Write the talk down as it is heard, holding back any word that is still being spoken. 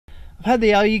I've had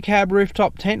the Alu-Cab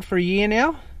rooftop tent for a year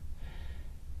now.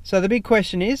 So the big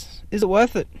question is it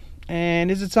worth it?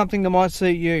 And is it something that might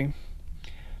suit you?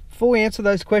 Before we answer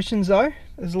those questions though,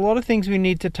 there's a lot of things we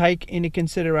need to take into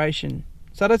consideration.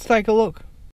 So let's take a look.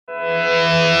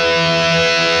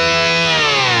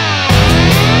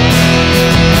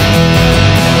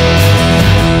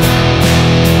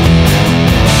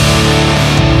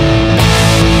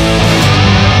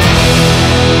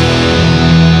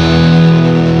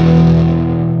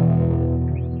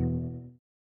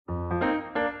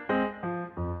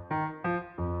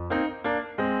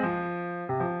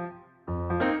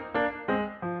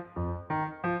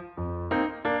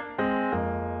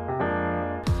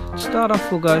 To start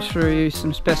off, we'll go through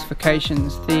some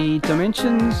specifications. The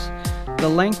dimensions, the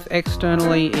length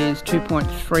externally is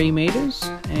 2.3 meters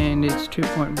and it's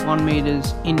 2.1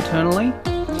 meters internally.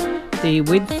 The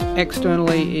width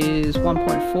externally is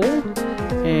 1.4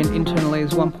 and internally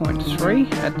is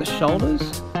 1.3 at the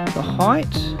shoulders. The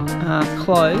height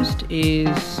closed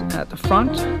is at the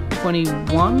front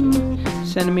 21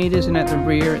 centimeters and at the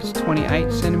rear it's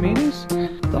 28 centimeters.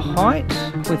 The height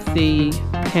with the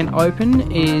tent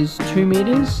open is 2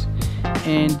 meters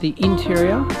and the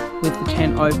interior with the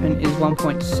tent open is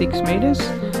 1.6 meters.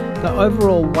 The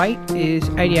overall weight is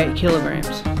 88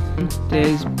 kilograms.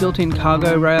 There's built-in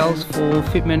cargo rails for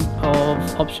fitment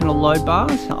of optional load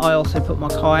bars. I also put my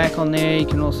kayak on there. You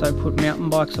can also put mountain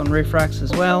bikes on Roofracks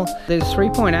as well. There's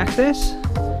 3-point access,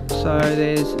 so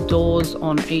there's doors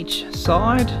on each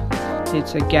side.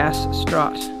 It's a gas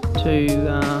strut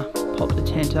to pop the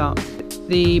tent up.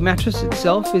 The mattress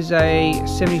itself is a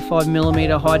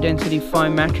 75mm high density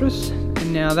foam mattress,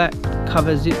 and now that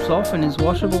cover zips off and is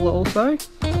washable also.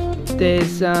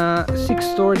 There's 6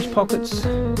 storage pockets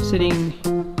sitting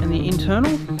in the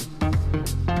internal.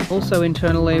 Also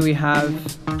internally we have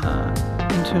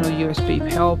internal USB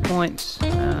power points,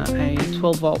 a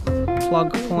 12-volt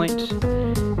plug point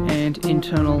and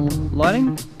internal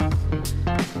lighting.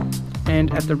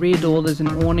 And at the rear door there's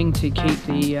an awning to keep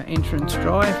the entrance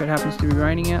dry if it happens to be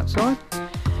raining outside.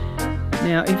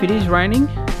 Now if it is raining,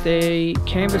 the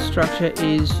canvas structure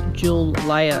is dual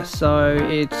layer, so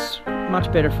it's much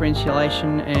better for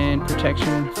insulation and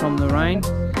protection from the rain.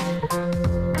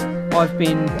 I've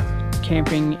been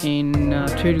camping in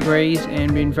 2 degrees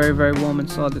and been very, very warm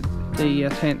inside the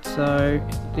tent, so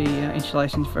the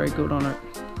insulation is very good on it.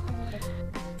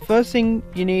 First thing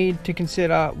you need to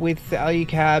consider with the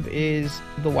Alu-Cab is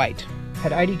the weight.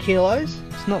 At 80 kilos,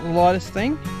 it's not the lightest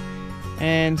thing,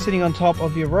 and sitting on top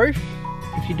of your roof,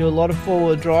 if you do a lot of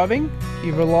forward driving,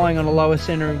 you're relying on a lower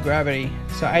center of gravity.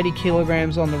 So 80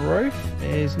 kilograms on the roof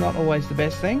is not always the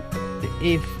best thing.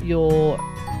 If you're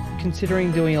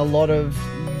considering doing a lot of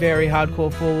very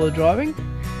hardcore forward driving,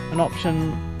 an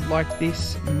option like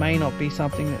this may not be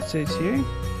something that suits you.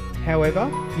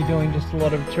 However, if you're doing just a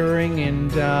lot of touring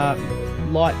and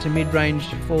light to mid-range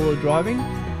forward driving,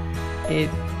 it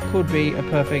could be a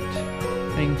perfect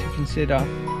thing to consider.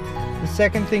 The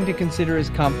second thing to consider is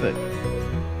comfort.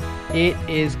 It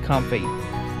is comfy.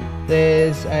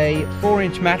 There's a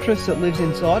 4-inch mattress that lives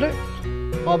inside it.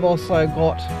 I've also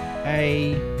got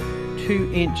a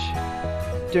 2-inch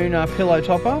Doona pillow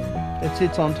topper that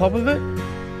sits on top of it.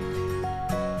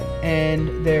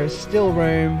 And there's still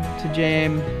room to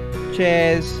jam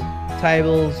chairs,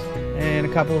 tables, and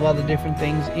a couple of other different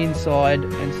things inside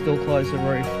and still close the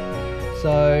roof.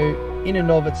 So in and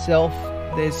of itself,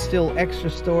 there's still extra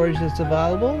storage that's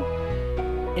available.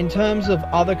 In terms of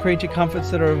other creature comforts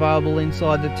that are available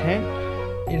inside the tent,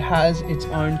 it has its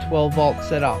own 12-volt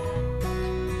setup.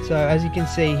 So as you can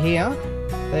see here,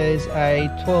 there's a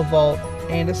 12-volt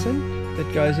Anderson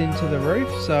that goes into the roof.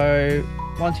 So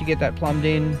once you get that plumbed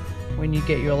in, when you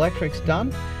get your electrics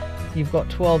done, you've got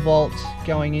 12 volts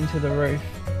going into the roof.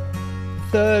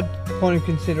 Third point of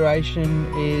consideration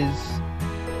is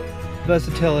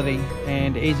versatility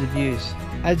and ease of use.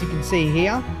 As you can see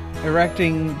here,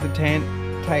 erecting the tent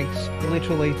takes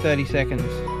literally 30 seconds.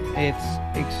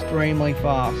 It's extremely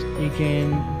fast. You can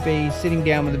be sitting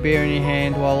down with a beer in your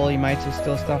hand while all your mates are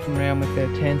still stuffing around with their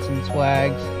tents and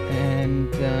swags, and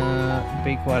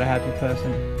be quite a happy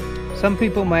person. Some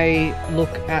people may look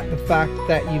at the fact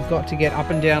that you've got to get up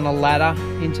and down a ladder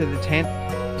into the tent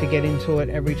to get into it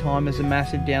every time as a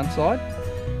massive downside.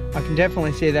 I can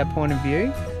definitely see that point of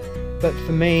view, but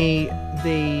for me,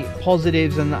 the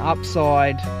positives and the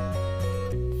upside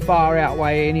far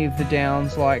outweigh any of the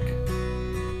downs, like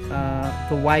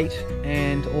the weight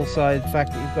and also the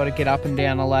fact that you've got to get up and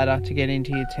down a ladder to get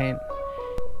into your tent.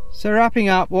 So wrapping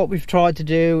up, what we've tried to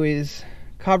do is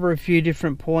cover a few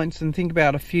different points and think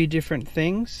about a few different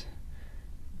things.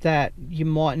 that you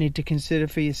might need to consider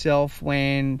for yourself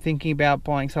when thinking about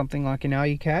buying something like an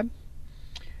Alu-Cab.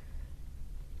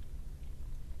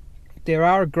 There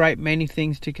are a great many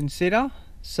things to consider,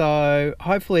 so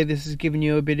hopefully this has given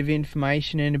you a bit of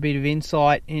information and a bit of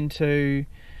insight into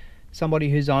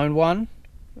somebody who's owned one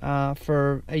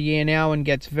for a year now and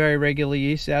gets very regular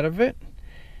use out of it,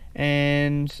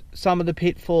 and some of the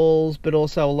pitfalls, but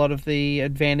also a lot of the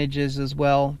advantages as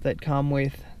well that come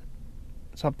with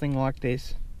something like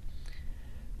this.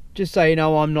 Just so you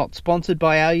know, I'm not sponsored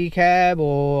by Alu-Cab,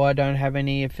 or I don't have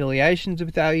any affiliations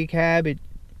with Alu-Cab. It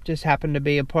just happened to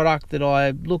be a product that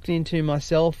I looked into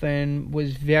myself and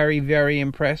was very, very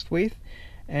impressed with,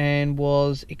 and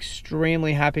was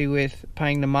extremely happy with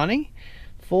paying the money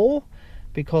for,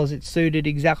 because it suited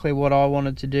exactly what I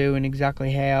wanted to do and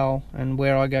exactly how and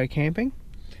where I go camping.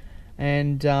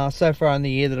 And so far in the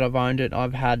year that I've owned it,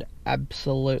 I've had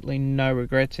absolutely no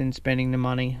regrets in spending the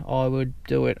money. I would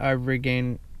do it over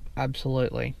again,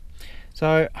 absolutely.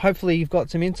 So hopefully you've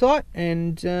got some insight,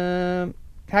 and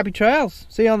happy trails.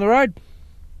 See you on the road.